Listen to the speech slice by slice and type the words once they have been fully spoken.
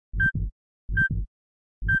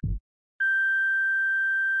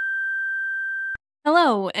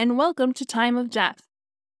Hello, and welcome to Time of Death.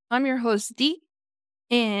 I'm your host, Dee,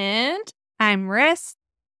 and I'm Ris.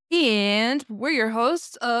 we're your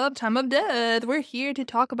hosts of Time of Death. We're here to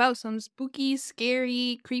talk about some spooky,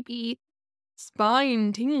 scary, creepy,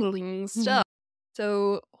 spine-tingling stuff.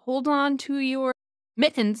 So hold on to your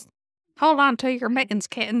mittens. Hold on to your mittens,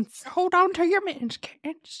 kittens. Hold on to your mittens,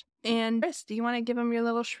 kittens. And Ris, do you want to give them your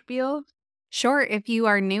little spiel? Sure, if you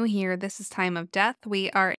are new here, this is Time of Death. We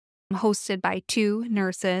are hosted by two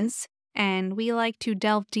nurses, and we like to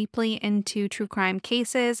delve deeply into true crime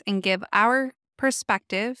cases and give our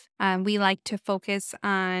perspective. We like to focus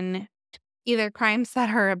on either crimes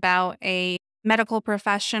that are about a medical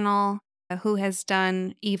professional who has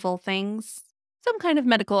done evil things, Some kind of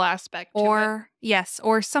medical aspect to it.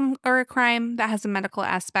 or a crime that has a medical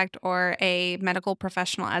aspect or a medical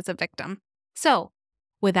professional as a victim. So,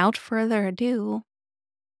 without further ado,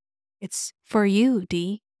 it's for you,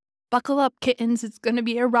 Dee. Buckle up, kittens. It's going to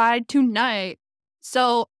be a ride tonight.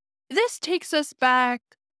 So, this takes us back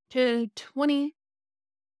to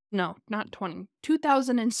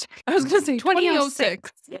 2006. I was going to say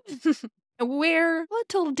 2006. Where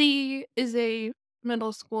little Dee is a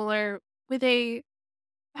middle schooler with a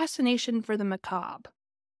fascination for the macabre.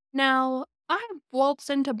 Now, I waltzed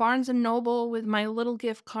into Barnes & Noble with my little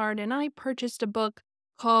gift card and I purchased a book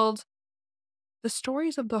called The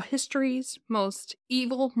Stories of the History's Most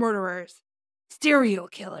Evil Murderers, Serial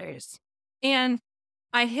Killers. And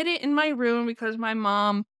I hid it in my room because my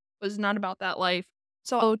mom was not about that life.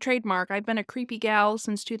 So, trademark, I've been a creepy gal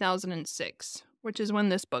since 2006, which is when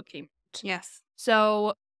this book came out. Yes.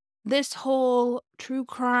 So, this whole true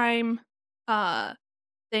crime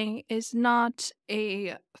thing is not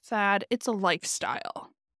a fad, it's a lifestyle.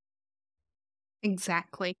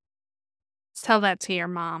 Exactly. Tell that to your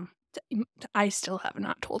mom. I still have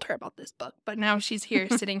not told her about this book, but now she's here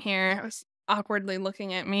sitting here awkwardly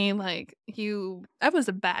looking at me like, I was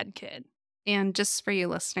a bad kid. And just for you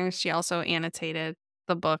listeners, she also annotated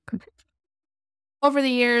the book. Over the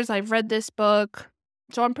years, I've read this book,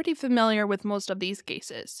 so I'm pretty familiar with most of these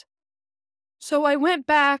cases. So I went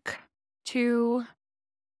back to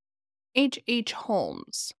H.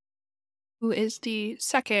 Holmes, who is the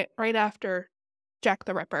second right after Jack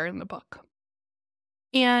the Ripper in the book.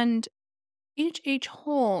 And H.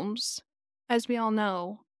 Holmes, as we all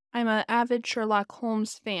know, I'm an avid Sherlock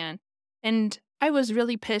Holmes fan, and I was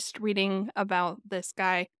really pissed reading about this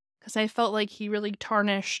guy because I felt like he really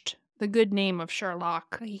tarnished the good name of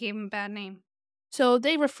Sherlock. He gave him a bad name. So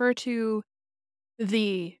they refer to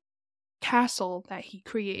the castle that he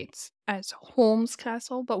creates as Holmes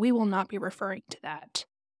Castle, but we will not be referring to that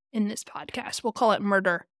in this podcast. We'll call it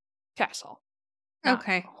Murder Castle, not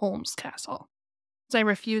Okay. Holmes Castle. Because I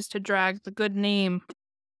refuse to drag the good name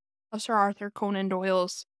of Sir Arthur Conan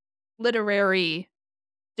Doyle's literary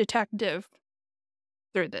detective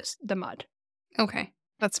through the mud. Okay.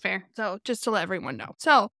 That's fair. So just to let everyone know.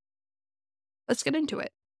 So let's get into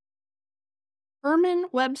it. Herman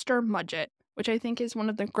Webster Mudgett, which I think is one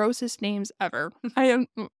of the grossest names ever. I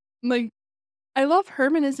love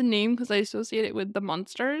Herman as a name because I associate it with the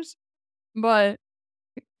monsters. But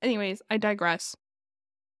anyways, I digress.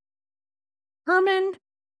 Herman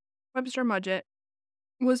Webster Mudgett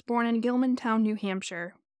was born in Gilmantown, New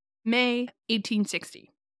Hampshire, May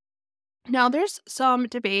 1860. Now, there's some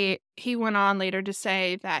debate. He went on later to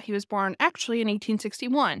say that he was born actually in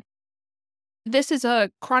 1861. This is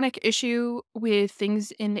a chronic issue with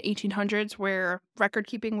things in the 1800s where record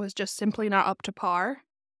keeping was just simply not up to par.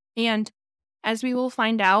 And as we will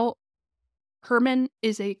find out, Herman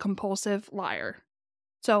is a compulsive liar.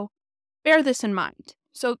 So bear this in mind.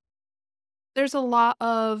 So there's a lot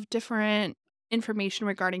of different information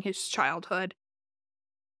regarding his childhood.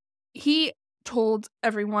 He told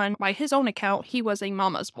everyone, by his own account, he was a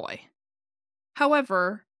mama's boy.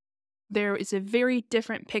 However, there is a very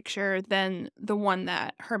different picture than the one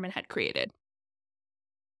that Herman had created.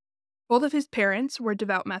 Both of his parents were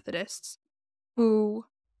devout Methodists who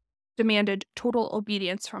demanded total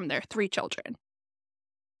obedience from their 3 children.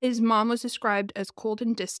 His mom was described as cold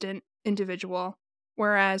and distant individual,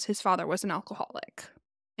 whereas his father was an alcoholic.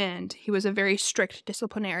 And he was a very strict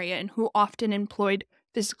disciplinarian who often employed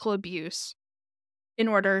physical abuse in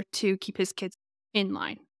order to keep his kids in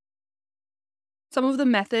line. Some of the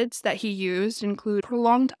methods that he used include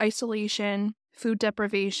prolonged isolation, food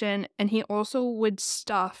deprivation, and he also would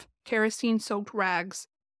stuff kerosene-soaked rags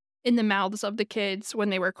in the mouths of the kids when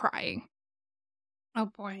they were crying. Oh,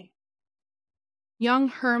 boy. Young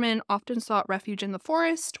Herman often sought refuge in the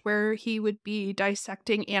forest, where he would be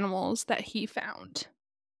dissecting animals that he found.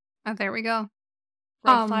 Oh, there we go.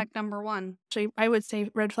 Red flag number 1. Actually, I would say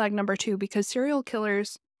red flag number 2 because serial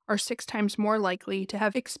killers are 6 times more likely to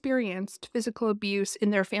have experienced physical abuse in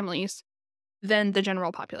their families than the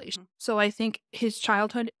general population. So I think his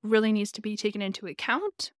childhood really needs to be taken into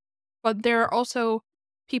account, but there are also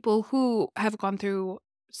people who have gone through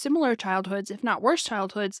similar childhoods, if not worse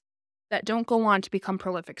childhoods, that don't go on to become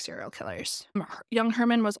prolific serial killers. Young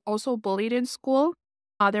Herman was also bullied in school.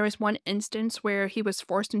 There was one instance where he was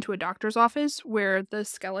forced into a doctor's office where the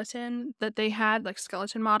skeleton that they had, like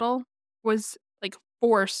skeleton model, was like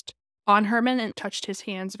forced on Herman and touched his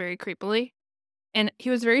hands very creepily. And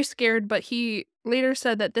he was very scared, but he later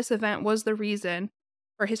said that this event was the reason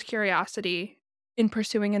for his curiosity in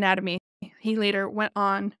pursuing anatomy. He later went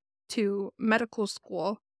on to medical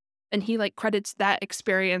school and he like credits that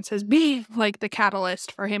experience as being like the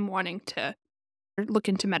catalyst for him wanting to look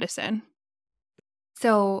into medicine.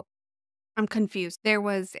 So, I'm confused. There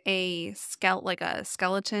was a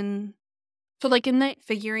skeleton So like in the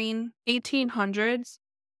figurine? 1800s,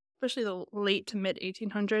 especially the late to mid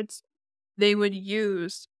 1800s, they would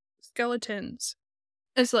use skeletons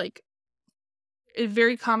as like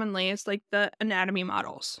very commonly as like the anatomy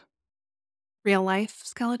models. Real life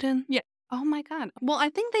skeleton? Yeah. Oh my god. Well, I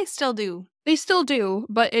think they still do. They still do,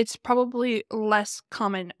 but it's probably less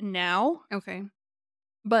common now. Okay.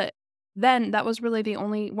 But then that was really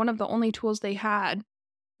one of the only tools they had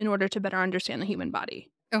in order to better understand the human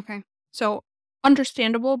body. Okay. So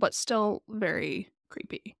understandable, but still very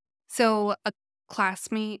creepy. So, a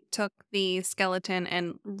classmate took the skeleton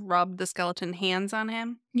and rubbed the skeleton hands on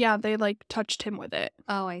him? Yeah, they like touched him with it.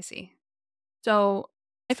 Oh, I see. So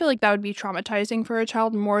I feel like that would be traumatizing for a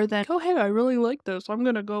child more than, oh, hey, I really like this. I'm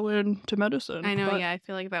going to go into medicine. I know, yeah, I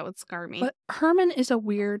feel like that would scar me. But Herman is a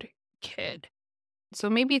weird kid. So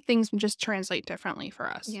maybe things just translate differently for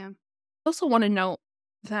us. Yeah. I also want to note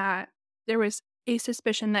that there was a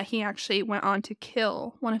suspicion that he actually went on to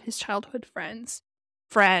kill one of his childhood friends.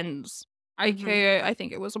 I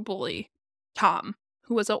think it was a bully, Tom,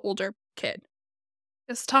 who was an older kid.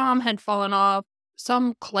 Because Tom had fallen off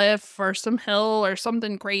some cliff or some hill or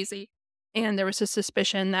something crazy. And there was a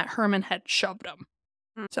suspicion that Herman had shoved him.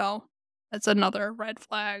 Mm. So that's another red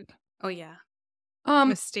flag. Oh, yeah. Um,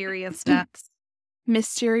 Mysterious deaths.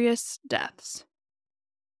 Mysterious deaths.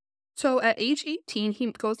 So at age 18,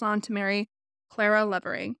 he goes on to marry Clara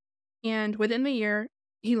Levering. And within the year,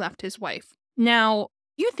 he left his wife. Now,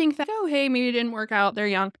 you think that, oh, hey, maybe it didn't work out. They're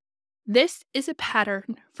young. This is a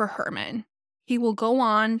pattern for Herman. He will go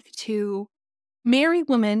on to marry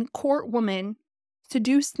women, court women,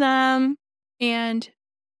 seduce them, and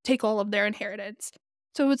take all of their inheritance.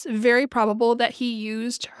 So it's very probable that he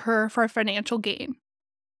used her for financial gain.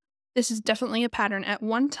 This is definitely a pattern. At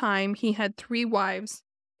one time, he had 3 wives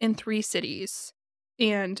in 3 cities,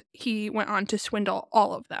 and he went on to swindle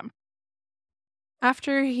all of them.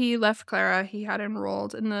 After he left Clara, he had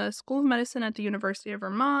enrolled in the School of Medicine at the University of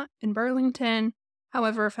Vermont in Burlington,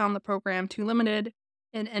 however, found the program too limited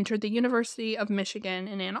and entered the University of Michigan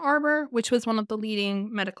in Ann Arbor, which was one of the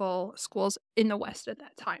leading medical schools in the West at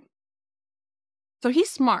that time. So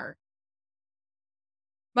he's smart.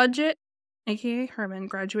 Budget, aka Herman,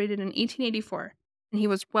 graduated in 1884, and he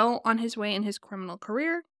was well on his way in his criminal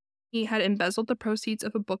career. He had embezzled the proceeds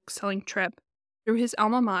of a book-selling trip through his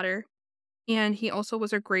alma mater, and he also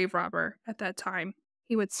was a grave robber at that time.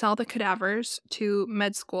 He would sell the cadavers to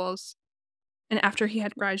med schools, and after he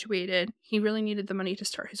had graduated, he really needed the money to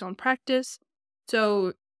start his own practice,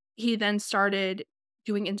 so he then started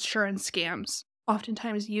doing insurance scams,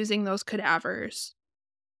 oftentimes using those cadavers.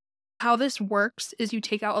 How this works is you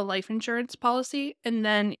take out a life insurance policy, and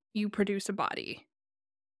then you produce a body.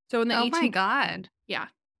 So in the Oh my god. Yeah.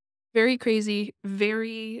 Very crazy,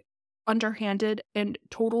 very underhanded, and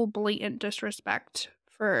total blatant disrespect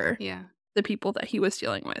for Yeah. the people that he was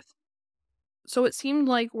dealing with. So it seemed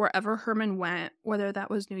like wherever Herman went, whether that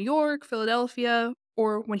was New York, Philadelphia,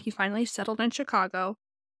 or when he finally settled in Chicago,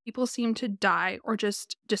 people seemed to die or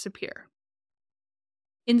just disappear.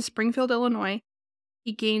 In Springfield, Illinois,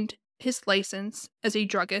 he gained his license as a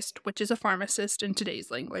druggist, which is a pharmacist in today's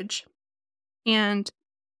language. And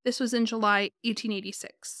this was in July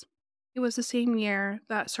 1886. It was the same year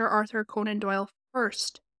that Sir Arthur Conan Doyle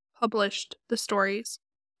first published the stories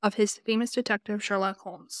of his famous detective Sherlock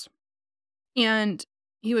Holmes. And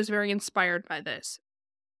he was very inspired by this.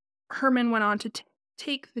 Herman went on to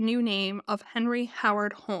take the new name of Henry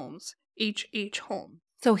Howard Holmes, H.H. Holmes.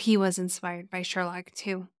 So he was inspired by Sherlock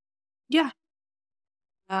too. Yeah,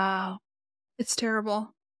 Wow. it's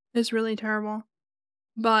terrible. It's really terrible.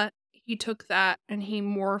 But he took that and he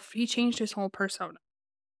changed his whole persona.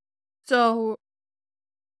 So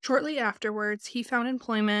Shortly afterwards, he found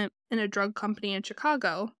employment in a drug company in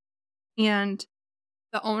Chicago, and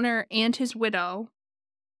the owner and his widow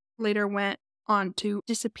later went on to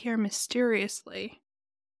disappear mysteriously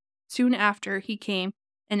soon after he came,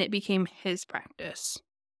 and it became his practice.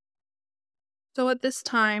 So at this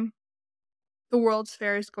time, the World's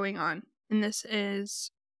Fair is going on, and this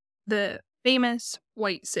is the famous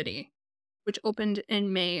White City, which opened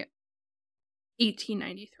in May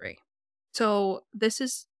 1893. So this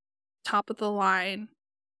is top of the line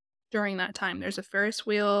during that time. There's a Ferris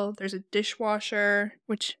wheel, there's a dishwasher,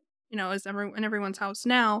 which, is in everyone's house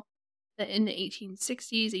now. That in the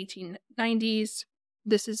 1860s, 1890s,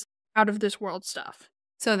 this is out of this world stuff.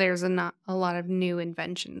 So there's not a lot of new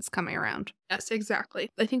inventions coming around. Yes, exactly.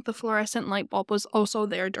 I think the fluorescent light bulb was also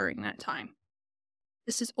there during that time.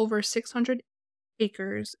 This is over 600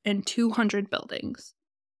 acres and 200 buildings.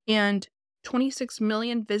 And 26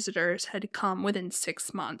 million visitors had come within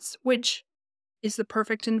 6 months, which is the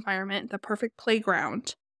perfect environment, the perfect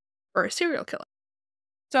playground for a serial killer.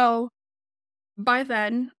 So by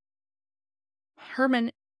then,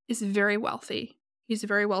 Herman is very wealthy. He's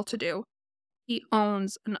very well-to-do. He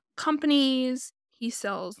owns companies, he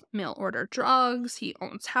sells mail-order drugs, he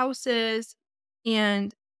owns houses,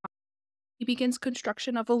 and he begins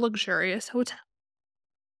construction of a luxurious hotel.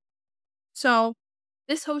 So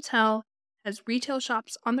this hotel has retail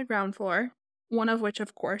shops on the ground floor, one of which,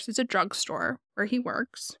 of course, is a drugstore where he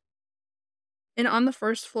works. And on the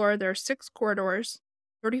first floor, there are 6 corridors,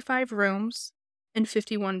 35 rooms, and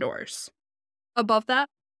 51 doors. Above that,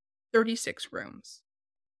 36 rooms,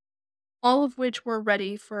 all of which were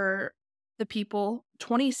ready for the people,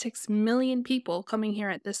 26 million people coming here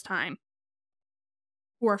at this time,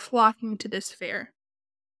 who are flocking to this fair,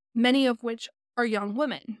 many of which are young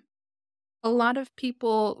women. A lot of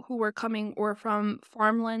people who were coming were from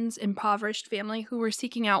farmlands, impoverished family who were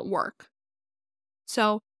seeking out work.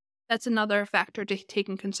 So that's another factor to take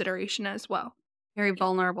in consideration as well. Very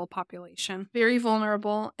vulnerable population. Very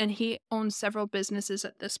vulnerable, and he owns several businesses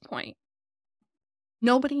at this point.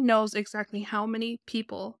 Nobody knows exactly how many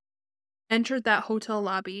people entered that hotel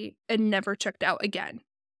lobby and never checked out again.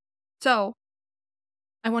 So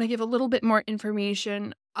I want to give a little bit more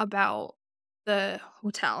information about the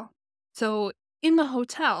hotel. So in the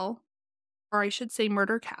hotel, or I should say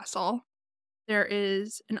Murder Castle, there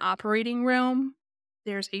is an operating room,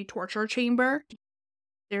 there's a torture chamber,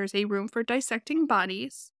 there's a room for dissecting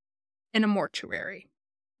bodies, and a mortuary.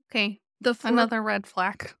 Okay, another red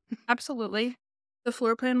flag. Absolutely. The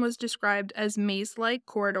floor plan was described as maze-like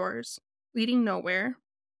corridors leading nowhere,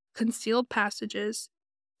 concealed passages,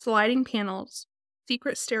 sliding panels,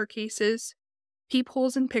 secret staircases,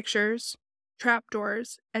 peepholes in pictures,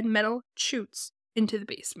 trapdoors, and metal chutes into the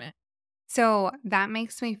basement. So that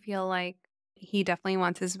makes me feel like he definitely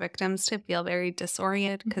wants his victims to feel very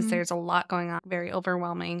disoriented because there's a lot going on, very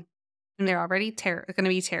overwhelming. And they're already going to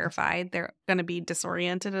be terrified. They're going to be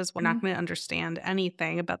disoriented as well. Not going to understand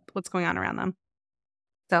anything about what's going on around them.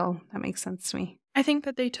 So that makes sense to me. I think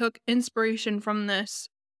that they took inspiration from this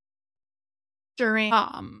during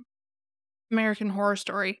American Horror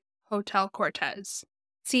Story, Hotel Cortez.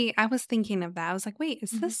 See, I was thinking of that. I was like, wait,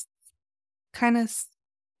 is this kind of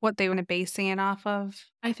what they were basing it off of?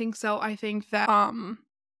 I think so. I think that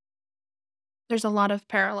there's a lot of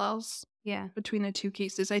parallels between the two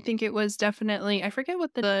cases. I think it was definitely, I forget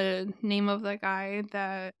what the name of the guy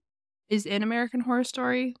that is in American Horror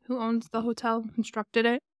Story who owns the hotel, constructed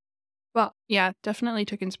it. But yeah, definitely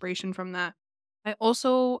took inspiration from that. I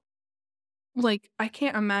also, I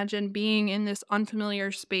can't imagine being in this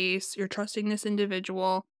unfamiliar space. You're trusting this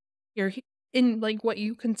individual. You're in, what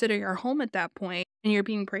you consider your home at that point, and you're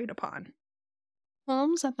being preyed upon.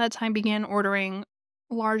 Holmes at that time began ordering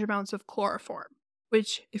large amounts of chloroform,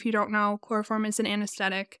 which, if you don't know, chloroform is an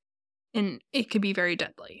anesthetic, and it could be very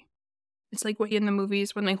deadly. It's like what in the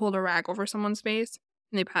movies when they hold a rag over someone's face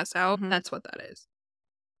and they pass out. That's what that is.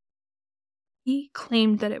 He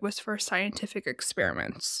claimed that it was for scientific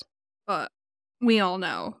experiments, but we all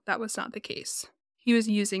know that was not the case. He was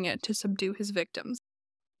using it to subdue his victims.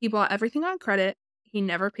 He bought everything on credit. He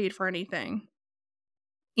never paid for anything.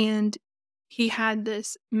 And he had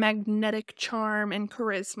this magnetic charm and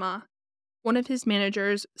charisma. One of his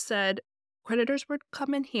managers said creditors would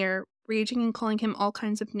come in here, raging and calling him all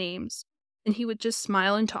kinds of names, and he would just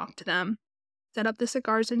smile and talk to them, set up the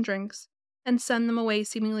cigars and drinks, and send them away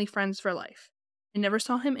seemingly friends for life. I never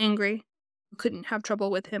saw him angry. You couldn't have trouble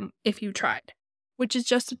with him if you tried, which is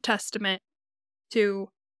just a testament to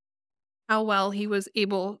how well he was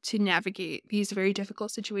able to navigate these very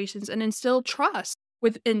difficult situations and instill trust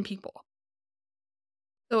within people.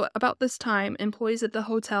 So, about this time, employees at the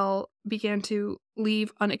hotel began to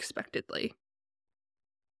leave unexpectedly.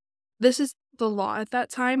 This is the law at that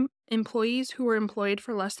time. Employees who were employed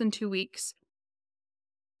for less than 2 weeks,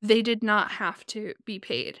 they did not have to be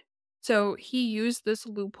paid. So, he used this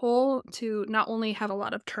loophole to not only have a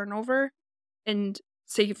lot of turnover and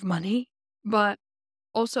save money, but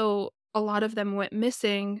also a lot of them went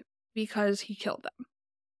missing because he killed them.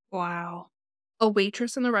 Wow. A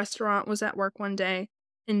waitress in the restaurant was at work one day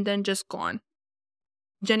and then just gone.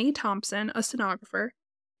 Jenny Thompson, a stenographer,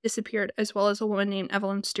 disappeared, as well as a woman named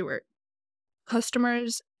Evelyn Stewart.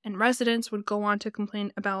 Customers and residents would go on to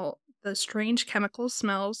complain about the strange chemical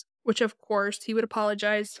smells, which of course he would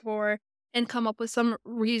apologize for and come up with some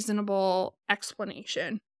reasonable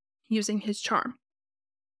explanation using his charm.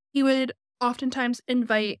 He would oftentimes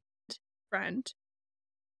invite a friend,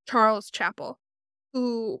 Charles Chappell,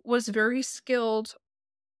 who was very skilled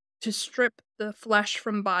to strip the flesh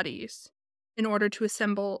from bodies in order to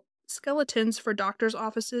assemble skeletons for doctors'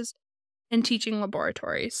 offices and teaching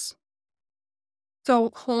laboratories.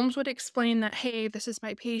 So Holmes would explain that, hey, this is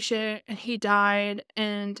my patient and he died,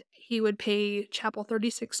 and he would pay Chappell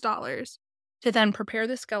 $36 to then prepare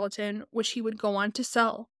the skeleton, which he would go on to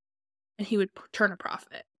sell, and he would turn a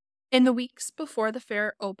profit. In the weeks before the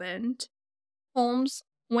fair opened, Holmes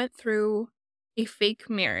went through a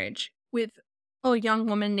fake marriage with a young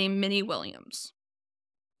woman named Minnie Williams,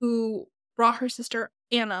 who brought her sister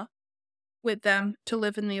Anna with them to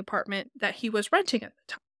live in the apartment that he was renting at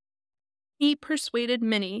the time. He persuaded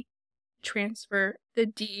Minnie to transfer the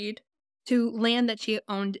deed to land that she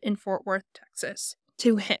owned in Fort Worth, Texas,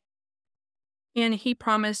 to him. And he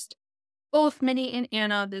promised both Minnie and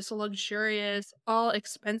Anna this luxurious, all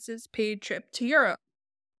expenses paid trip to Europe.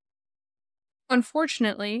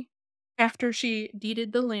 Unfortunately, after she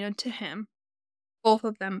deeded the land to him, both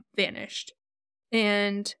of them vanished,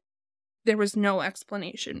 and there was no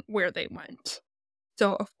explanation where they went.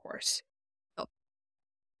 So, of course,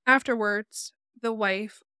 afterwards, the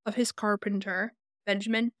wife of his carpenter,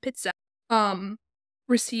 Benjamin Pitzel,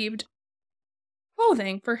 received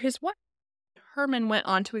clothing for his wife. Herman went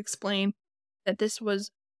on to explain that this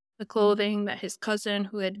was the clothing that his cousin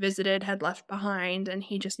who had visited had left behind, and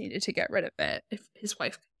he just needed to get rid of it if his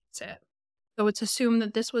wife could use it. So it's assumed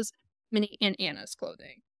that this was Minnie and Anna's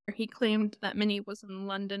clothing. He claimed that Minnie was in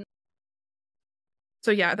London.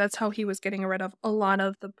 So yeah, that's how he was getting rid of a lot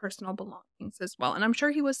of the personal belongings as well. And I'm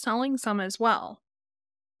sure he was selling some as well,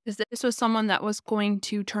 because this was someone that was going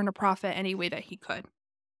to turn a profit any way that he could.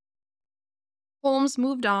 Holmes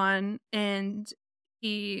moved on, and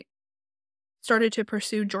he started to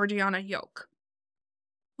pursue Georgiana Yoke,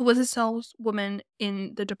 who was a saleswoman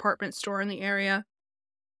in the department store in the area.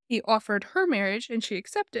 He offered her marriage, and she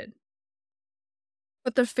accepted.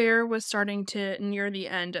 But the fair was starting to near the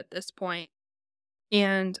end at this point,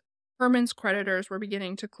 and Herman's creditors were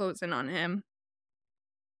beginning to close in on him.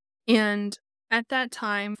 And at that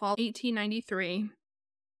time, fall 1893,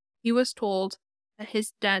 he was told that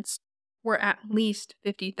his debts were at least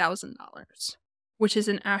 $50,000, which is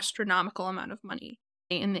an astronomical amount of money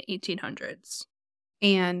in the 1800s.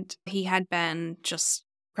 And he had been just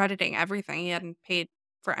crediting everything. He hadn't paid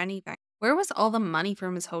for anything. Where was all the money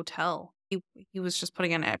from his hotel? He was just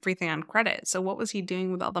putting in everything on credit. So what was he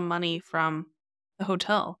doing with all the money from the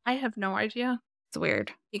hotel? I have no idea. It's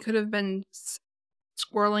weird. He could have been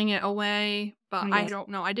squirreling it away, but I Yes. don't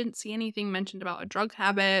know. I didn't see anything mentioned about a drug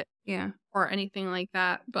habit Yeah. or anything like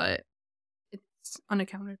that, but it's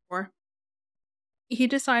unaccounted for. He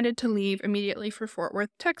decided to leave immediately for Fort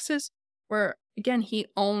Worth, Texas, where, again, he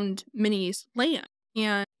owned Minnie's land.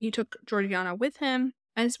 And he took Georgiana with him,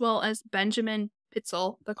 as well as Benjamin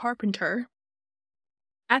Pitzel, the carpenter.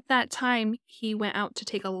 At that time, he went out to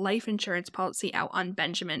take a life insurance policy out on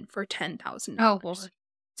Benjamin for $10,000. Oh, Lord.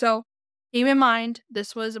 So, keep in mind,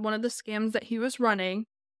 this was one of the scams that he was running.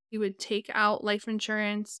 He would take out life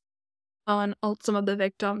insurance on some of the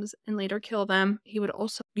victims and later kill them. He would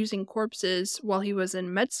also using corpses while he was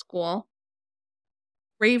in med school,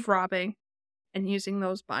 grave robbing, and using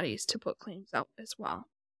those bodies to put claims out as well.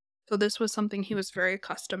 So this was something he was very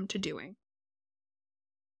accustomed to doing.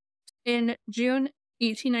 In June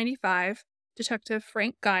 1895, Detective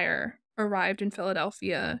Frank Geyer arrived in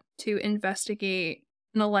Philadelphia to investigate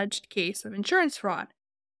an alleged case of insurance fraud.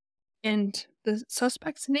 And the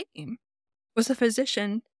suspect's name was a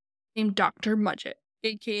physician named Dr. Mudgett,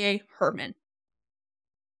 aka Herman,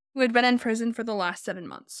 who had been in prison for the last 7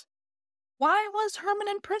 months. Why was Herman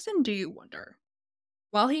in prison, do you wonder?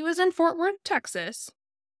 While he was in Fort Worth, Texas,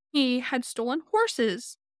 he had stolen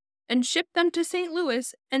horses and shipped them to St.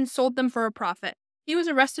 Louis and sold them for a profit. He was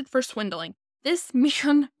arrested for swindling. This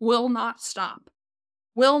man will not stop.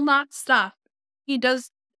 Will not stop. He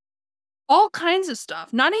does all kinds of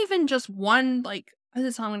stuff, not even just one, like, "This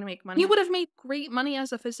is how I'm gonna make money." He would have made great money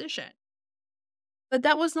as a physician, but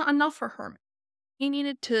that was not enough for Herman. He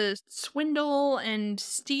needed to swindle and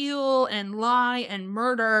steal and lie and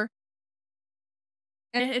murder,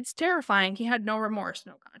 and it's terrifying. He had no remorse,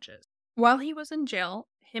 no conscience. While he was in jail,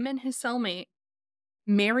 him and his cellmate,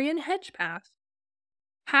 Marion Hedgepath,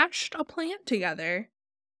 hatched a plan together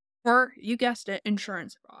for, you guessed it,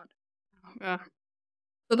 insurance fraud.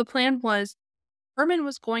 So the plan was Herman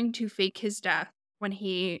was going to fake his death when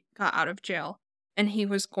he got out of jail, and he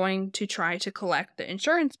was going to try to collect the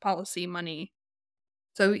insurance policy money.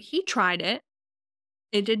 So he tried it.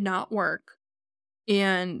 It did not work.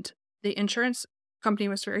 And the insurance company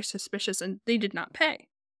was very suspicious and they did not pay.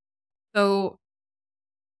 So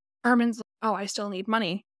Herman's like, "Oh, I still need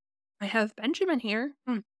money. I have Benjamin here,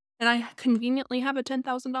 and I conveniently have a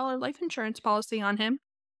 $10,000 life insurance policy on him."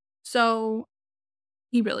 So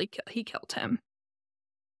he killed him.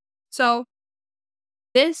 So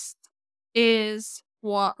this is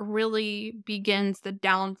what really begins the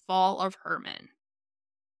downfall of Herman.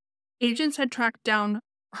 Agents had tracked down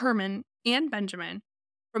Herman and Benjamin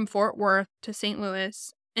from Fort Worth to St.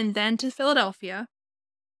 Louis and then to Philadelphia.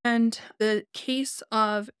 And the case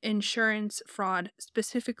of insurance fraud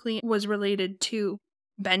specifically was related to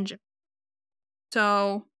Benjamin.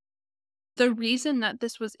 So the reason that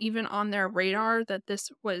this was even on their radar, that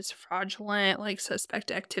this was fraudulent, like suspect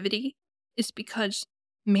activity, is because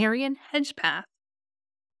Marion Hedgepath,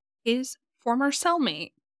 his former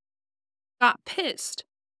cellmate, got pissed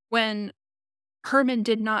when Herman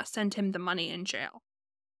did not send him the money in jail.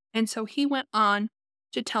 And so he went on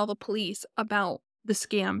to tell the police about the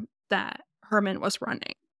scam that Herman was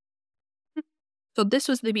running. So this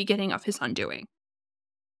was the beginning of his undoing.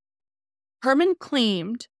 Herman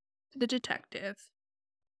claimed to the detective,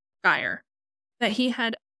 Geyer, that he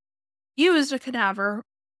had used a cadaver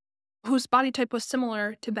whose body type was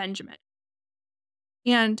similar to Benjamin.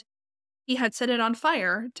 And he had set it on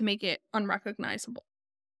fire to make it unrecognizable.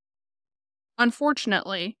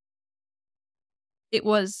 Unfortunately, it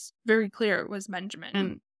was very clear it was Benjamin.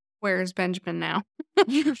 And where is Benjamin now?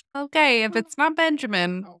 Okay, if it's not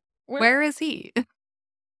Benjamin, where is he?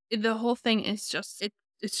 The whole thing is just,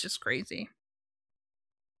 it's just crazy.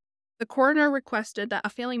 The coroner requested that a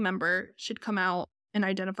family member should come out and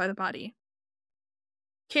identify the body.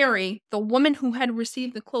 Carrie, the woman who had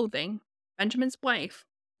received the clothing, Benjamin's wife,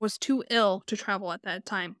 was too ill to travel at that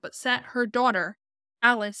time, but sent her daughter,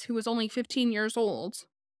 Alice, who was only 15 years old,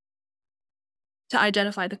 to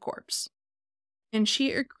identify the corpse. And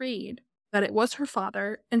she agreed that it was her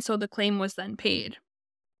father, and so the claim was then paid.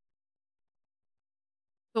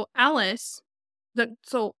 So Alice,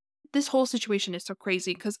 so this whole situation is so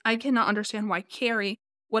crazy because I cannot understand why Carrie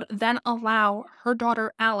would then allow her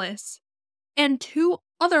daughter Alice and two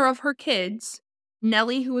other of her kids,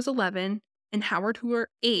 Nellie, who was 11, and Howard, who were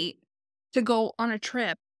 8, to go on a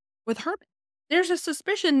trip with her. There's a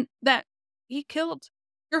suspicion that he killed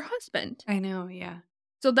your husband. I know, yeah.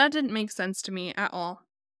 So that didn't make sense to me at all.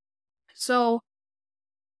 So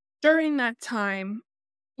during that time,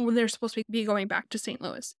 when they're supposed to be going back to St.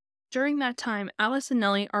 Louis, during that time, Alice and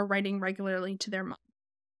Nellie are writing regularly to their mom.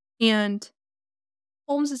 And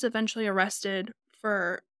Holmes is eventually arrested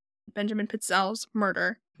for Benjamin Pitzel's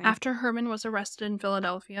murder. Okay. After Herman was arrested in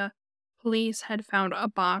Philadelphia, police had found a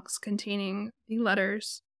box containing the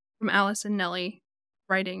letters from Alice and Nellie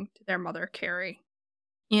writing to their mother, Carrie.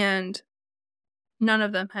 And none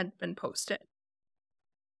of them had been posted.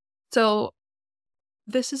 So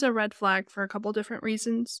this is a red flag for a couple different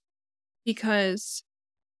reasons, because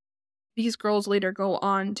these girls later go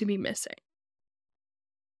on to be missing.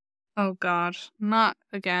 Oh God, not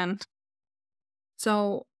again.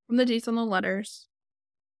 So from the dates on the letters,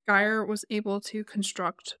 Geyer was able to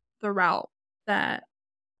construct the route that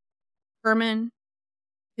Herman,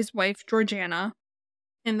 his wife Georgiana,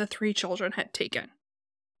 and the 3 children had taken.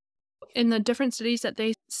 In the different cities that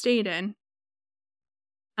they stayed in,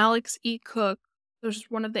 Alex E. Cook, there's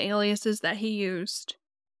one of the aliases that he used.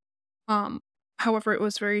 However, it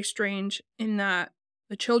was very strange in that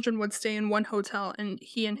the children would stay in one hotel and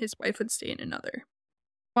he and his wife would stay in another.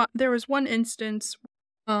 But there was one instance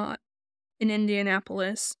in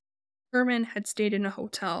Indianapolis. Herman had stayed in a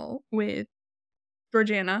hotel with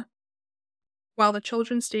Georgiana while the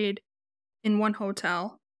children stayed in one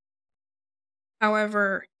hotel.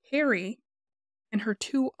 However, Harry and her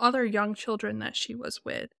 2 other young children that she was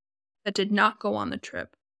with that did not go on the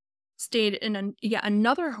trip stayed in yet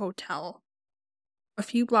another hotel a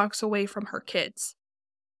few blocks away from her kids.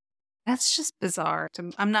 That's just bizarre.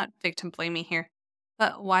 I'm not victim blaming here,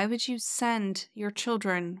 but why would you send your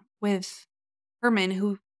children with Herman,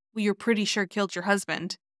 who you're pretty sure killed your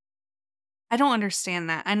husband? I don't understand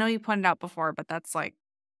that. I know you pointed out before, but that's like,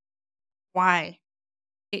 why?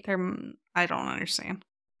 I don't understand.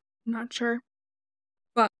 I'm not sure.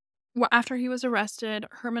 But after he was arrested,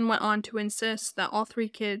 Herman went on to insist that all three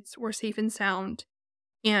kids were safe and sound,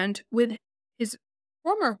 and with his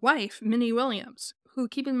former wife, Minnie Williams, who,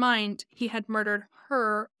 keep in mind, he had murdered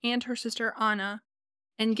her and her sister Anna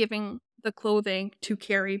and giving the clothing to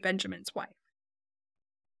Carrie, Benjamin's wife.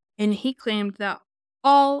 And he claimed that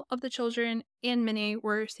all of the children and Minnie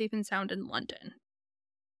were safe and sound in London,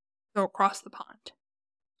 so across the pond.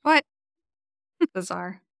 What?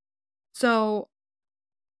 Bizarre. So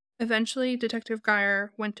eventually, Detective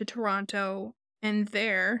Geyer went to Toronto, and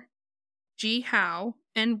there, G. Howe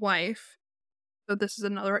and wife, so this is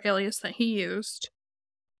another alias that he used,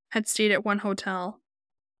 had stayed at one hotel,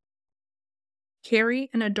 Carrie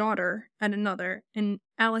and a daughter at another, and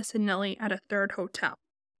Alice and Nellie at a third hotel.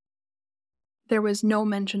 There was no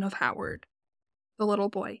mention of Howard, the little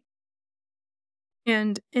boy.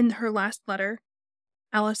 And in her last letter,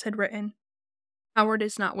 Alice had written, "Howard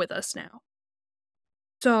is not with us now."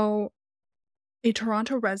 So, a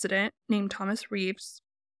Toronto resident named Thomas Reeves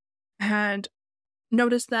had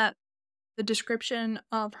noticed that the description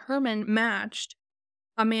of Herman matched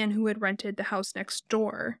a man who had rented the house next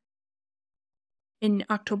door in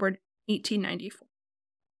October 1894.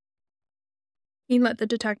 He let the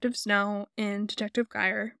detectives know, and Detective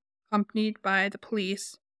Geyer, accompanied by the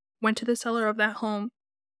police, went to the cellar of that home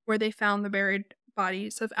where they found the buried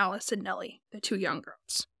bodies of Alice and Nellie, the two young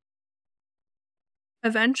girls.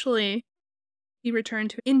 Eventually, he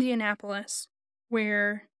returned to Indianapolis,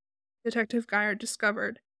 where Detective Geyer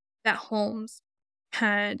discovered that Holmes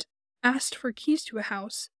had asked for keys to a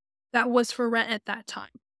house that was for rent at that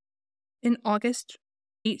time. In August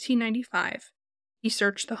 1895, he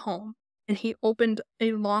searched the home, and he opened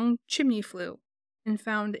a long chimney flue and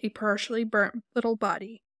found a partially burnt little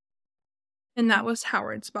body. And that was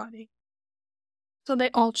Howard's body. So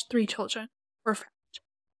all three children were found.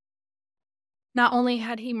 Not only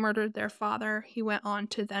had he murdered their father, he went on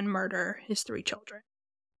to then murder his three children.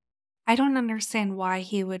 I don't understand why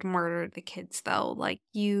he would murder the kids, though. Like,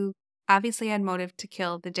 you obviously had motive to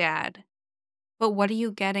kill the dad, but what are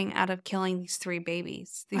you getting out of killing these three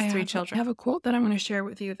babies, these three children? I have a quote that I'm going to share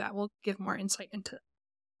with you that will give more insight into it.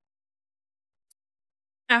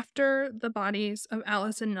 After the bodies of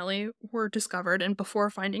Alice and Nellie were discovered, and before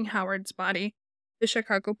finding Howard's body, the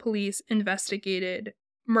Chicago police investigated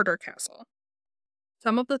Murder Castle.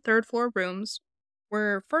 Some of the third-floor rooms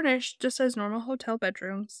were furnished just as normal hotel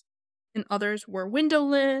bedrooms, and others were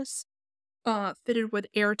windowless, fitted with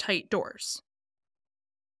airtight doors.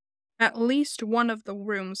 At least one of the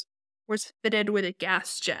rooms was fitted with a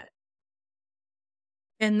gas jet,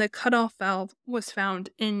 and the cutoff valve was found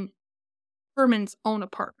in Herman's own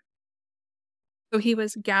apartment. So he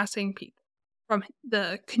was gassing people from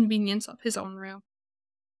the convenience of his own room.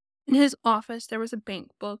 In his office, there was a bank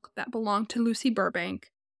book that belonged to Lucy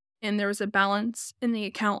Burbank, and there was a balance in the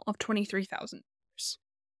account of $23,000.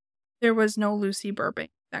 There was no Lucy Burbank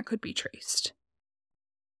that could be traced.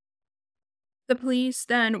 The police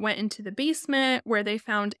then went into the basement, where they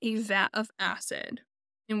found a vat of acid,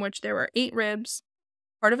 in which there were 8 ribs,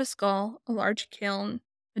 part of a skull, a large kiln,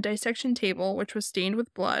 a dissection table, which was stained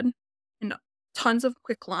with blood, and tons of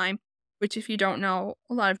quicklime, which, if you don't know,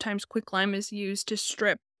 a lot of times quicklime is used to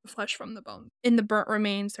strip the flesh from the bone. In the burnt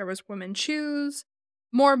remains, there was women's shoes,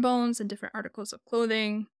 more bones, and different articles of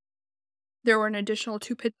clothing. There were an additional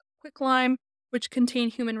 2 pits of quicklime, which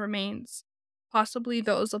contained human remains, possibly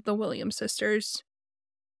those of the Williams sisters,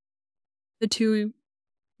 the two,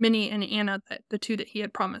 Minnie and Anna, the two that he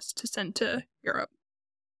had promised to send to Europe.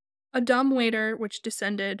 A dumbwaiter which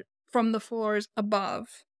descended from the floors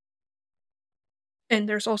above, and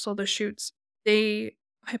there's also the chutes. They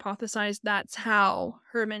hypothesized that's how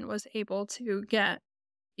Herman was able to get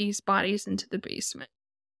these bodies into the basement.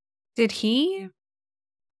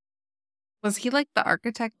 Was he like the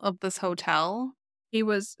architect of this hotel? He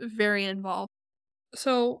was very involved.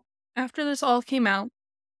 So after this all came out,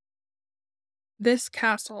 this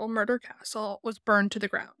castle, Murder Castle, was burned to the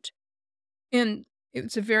ground. And it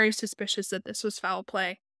was very suspicious that this was foul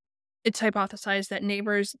play. It's hypothesized that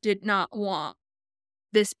neighbors did not want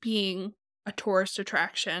this being a tourist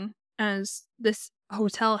attraction, as this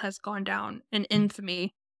hotel has gone down in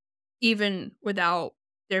infamy, even without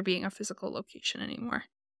there being a physical location anymore.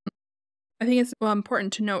 I think it's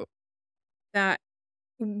important to note that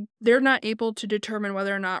they're not able to determine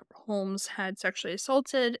whether or not Holmes had sexually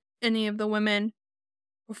assaulted any of the women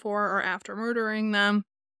before or after murdering them,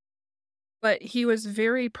 but he was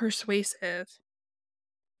very persuasive.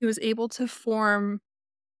 He was able to form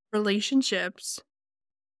relationships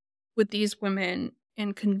with these women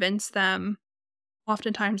and convince them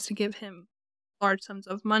oftentimes to give him large sums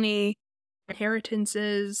of money,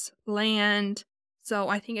 inheritances, land. So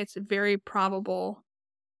I think it's very probable.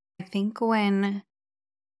 I think when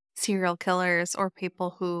serial killers or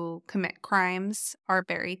people who commit crimes are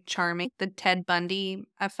very charming, the Ted Bundy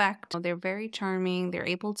effect, they're very charming. They're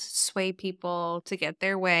able to sway people to get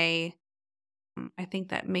their way. I think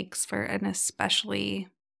that makes for an especially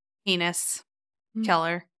heinous Mm.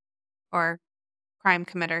 killer or crime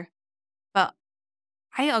committer. But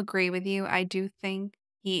I agree with you. I do think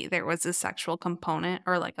there was a sexual component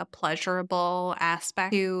or like a pleasurable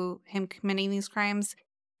aspect to him committing these crimes.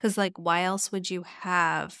 Because like, why else would you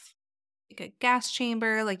have like a gas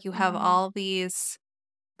chamber? Like you have Mhm. all these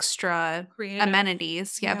extra Creative.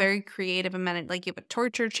 amenities. Yeah, Yeah. very creative amenity. Like you have a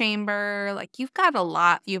torture chamber. Like you've got a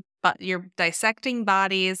lot. But you're dissecting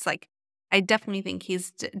bodies. Like I definitely think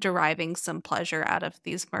he's deriving some pleasure out of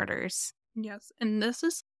these murders. Yes. And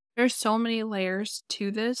there's so many layers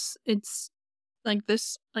to this. It's like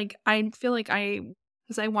this, like, I feel like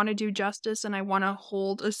because I want to do justice and I want to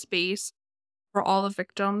hold a space for all the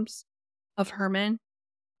victims of Herman,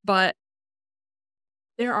 but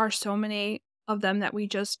there are so many of them that we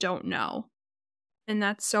just don't know. And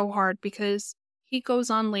that's so hard because he goes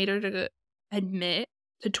on later to admit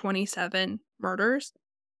to 27 murders,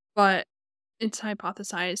 but it's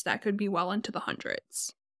hypothesized that could be well into the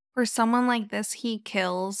hundreds. For someone like this, he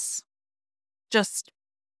kills just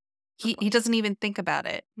For he doesn't even think about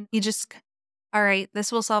it. fun. He just, "All right,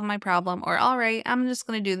 this will solve my problem," or "All right, I'm just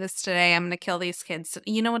gonna do this today. I'm gonna kill these kids."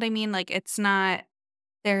 You know what I mean? Like, it's not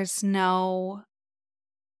there's no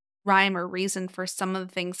rhyme or reason for some of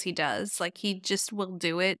the things he does. Like, he just will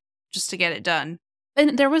do it just to get it done.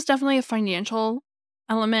 And there was definitely a financial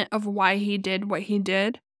element of why he did what he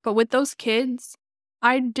did, but with those kids,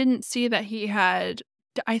 I didn't see that he had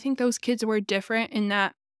I think those kids were different in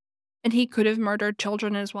that, and he could have murdered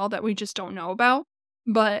children as well that we just don't know about,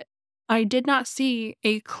 but I did not see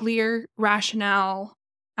a clear rationale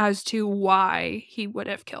as to why he would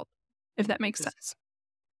have killed, if that makes sense.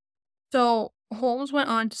 So, Holmes went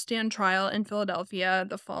on to stand trial in Philadelphia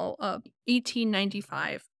the fall of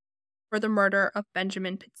 1895 for the murder of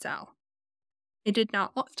Benjamin Pitzel. It did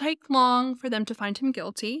not take long for them to find him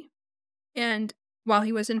guilty, and while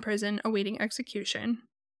he was in prison awaiting execution,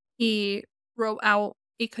 he wrote out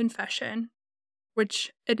a confession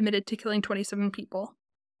which admitted to killing 27 people.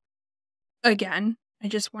 Again, I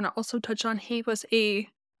just want to also touch on he was a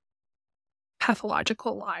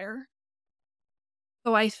pathological liar.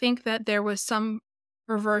 So I think that there was some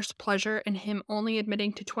reverse pleasure in him only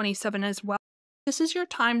admitting to 27 as well. This is your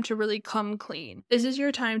time to really come clean. This is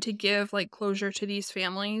your time to give like closure to these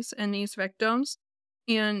families and these victims.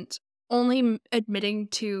 And only admitting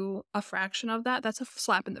to a fraction of that, that's a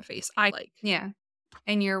slap in the face. I like. Yeah,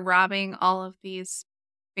 and you're robbing all of these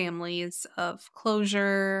families of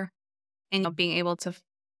closure and, being able to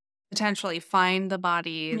potentially find the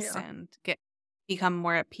bodies Yeah. and become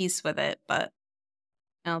more at peace with it, but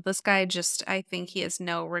no, this guy just, I think he has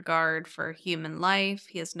no regard for human life.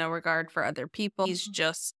 He has no regard for other people. He's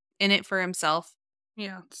just in it for himself.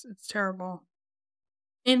 Yeah, it's terrible.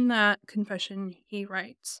 In that confession, he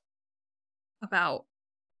writes about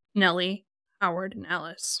Nellie, Howard, and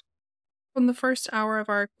Alice. From the first hour of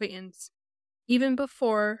our acquaintance, even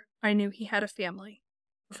before I knew he had a family,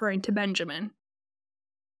 referring to Benjamin.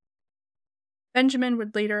 Benjamin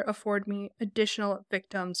would later afford me additional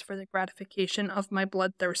victims for the gratification of my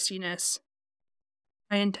bloodthirstiness.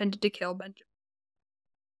 I intended to kill Benjamin.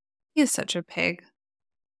 He is such a pig.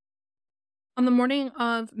 On the morning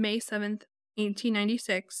of May 7th,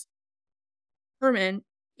 1896, Herman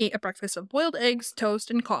ate a breakfast of boiled eggs, toast,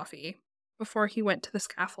 and coffee before he went to the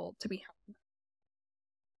scaffold to be hung.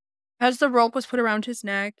 As the rope was put around his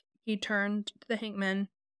neck, he turned to the hangman,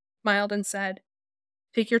 smiled, and said,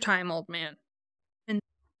 "Take your time, old man." And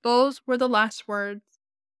those were the last words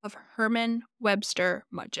of Herman Webster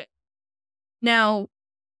Mudgett. Now,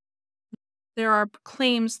 there are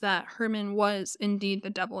claims that Herman was indeed the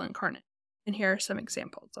devil incarnate, and here are some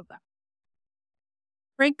examples of that.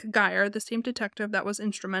 Frank Geyer, the same detective that was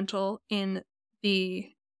instrumental in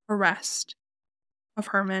the arrest of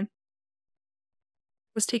Herman,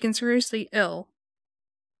 was taken seriously ill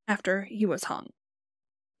after he was hung.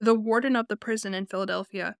 The warden of the prison in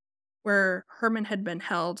Philadelphia, where Herman had been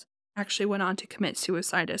held, actually went on to commit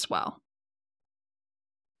suicide as well.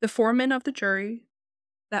 The foreman of the jury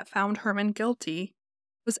that found Herman guilty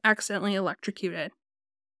was accidentally electrocuted.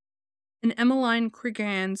 And Emmeline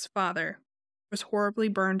Cregan's father was horribly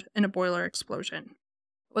burned in a boiler explosion.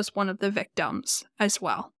 Was one of the victims as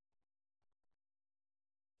well.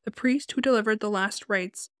 The priest who delivered the last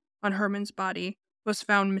rites on Herman's body was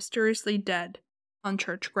found mysteriously dead on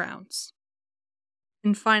church grounds.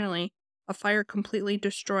 And finally, a fire completely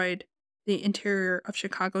destroyed the interior of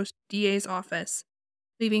Chicago's DA's office,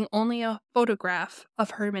 leaving only a photograph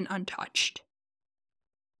of Herman untouched.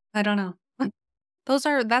 I don't know. Those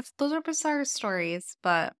are bizarre stories,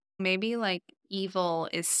 but maybe like evil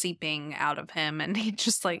is seeping out of him and he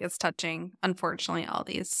just like is touching, unfortunately, all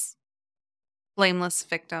these blameless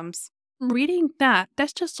victims. Reading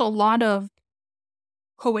that's just a lot of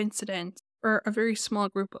coincidence for a very small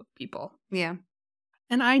group of people. Yeah.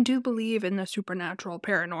 And I do believe in the supernatural,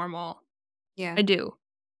 paranormal. Yeah. I do.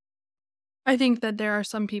 I think that there are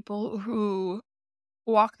some people who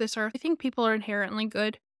walk this earth. I think people are inherently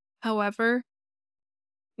good. However,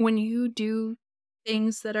 when you do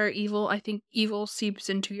things that are evil, I think evil seeps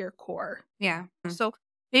into your core. Yeah. So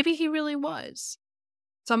maybe he really was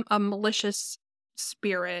a malicious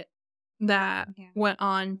spirit that went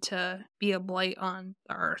on to be a blight on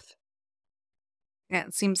the earth. Yeah,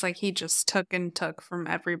 it seems like he just took from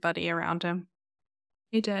everybody around him.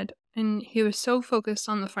 He did. And he was so focused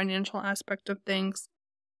on the financial aspect of things,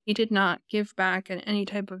 he did not give back in any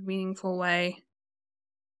type of meaningful way.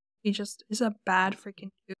 He just is a bad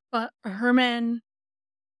freaking dude. But Herman,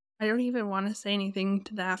 I don't even want to say anything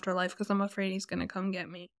to the afterlife because I'm afraid he's going to come get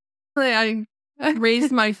me. I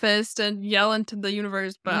raise my fist and yell into the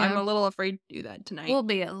universe, but I'm a little afraid to do that tonight. We'll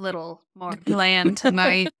be a little more bland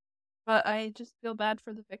tonight. But I just feel bad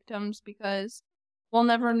for the victims because we'll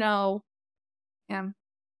never know. Yeah.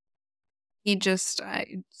 He just,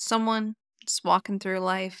 someone just walking through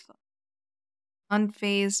life,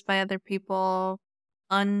 unfazed by other people,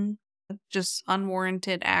 just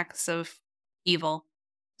unwarranted acts of evil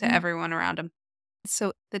to everyone around him.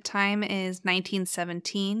 So the time is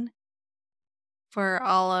 1917. For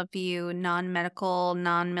all of you non-medical,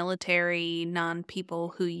 non-military,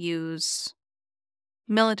 non-people who use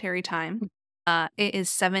military time, it is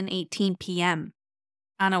 7:18 p.m.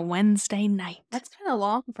 on a Wednesday night. That's kind of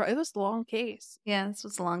long. It was a long case. Yeah, this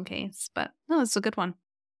was a long case, but no, it's a good one.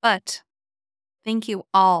 But thank you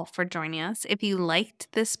all for joining us. If you liked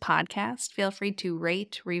this podcast, feel free to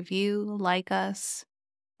rate, review, like us,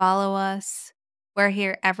 follow us. We're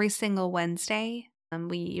here every single Wednesday.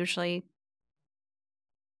 We usually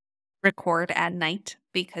record at night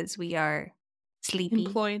because we are sleepy,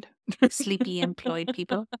 sleepy employed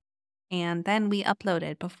people. And then we upload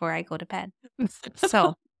it before I go to bed.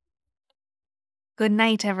 So, good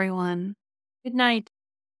night, everyone. Good night.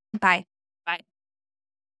 Bye.